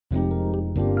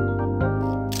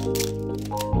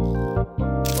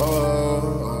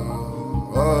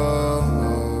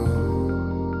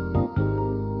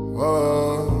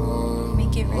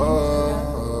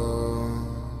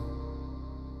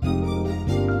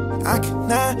I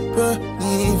cannot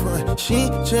believe what she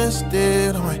just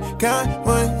did. Oh my God,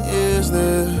 what is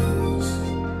this?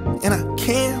 And I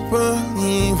can't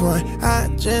believe what I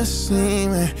just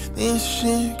seen, man. This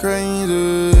shit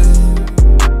crazy.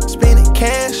 Spending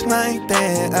cash like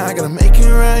that, I gotta make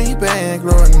it right back.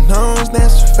 Lord knows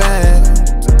that's a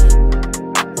fact.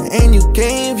 And you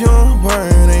gave your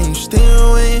word and you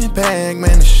still went back.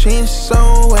 Man, the shit's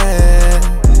so wet.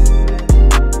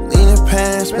 Leave the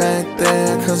past back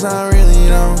there, cause I really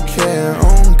don't care.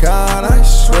 Oh God, I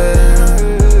swear.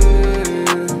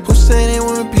 Who said it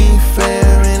would be fair?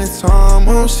 And it's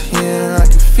almost here. I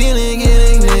can feel it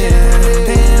getting near.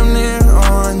 Damn near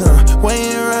on the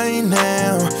way right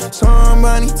now.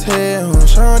 Somebody tell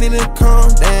shorty to calm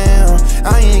down.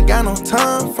 I ain't got no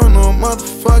time for no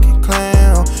motherfucking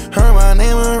clown. Heard my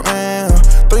name around.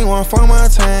 3-1 for my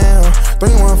town,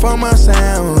 3-1 for my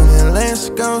sound. And let's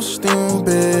go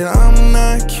stupid. I'm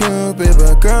not Cupid,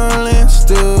 but girl, let's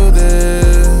do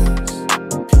this.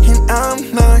 And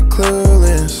I'm not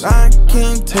clueless. I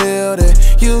can tell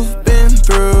that you've been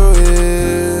through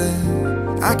it.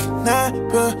 I cannot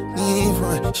believe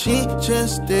what she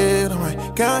just did. Oh my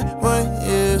God, what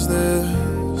is this?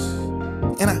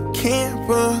 And I can't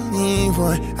believe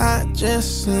what I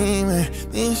just seen, man.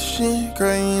 This shit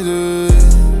crazy.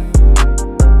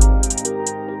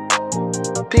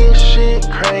 This shit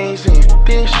crazy.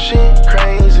 This shit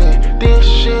crazy. This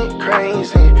shit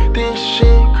crazy. This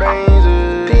shit crazy.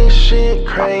 This shit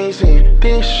crazy.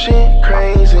 This shit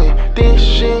crazy. This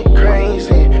shit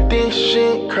crazy. This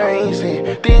shit crazy.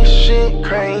 This shit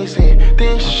crazy.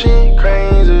 This shit crazy.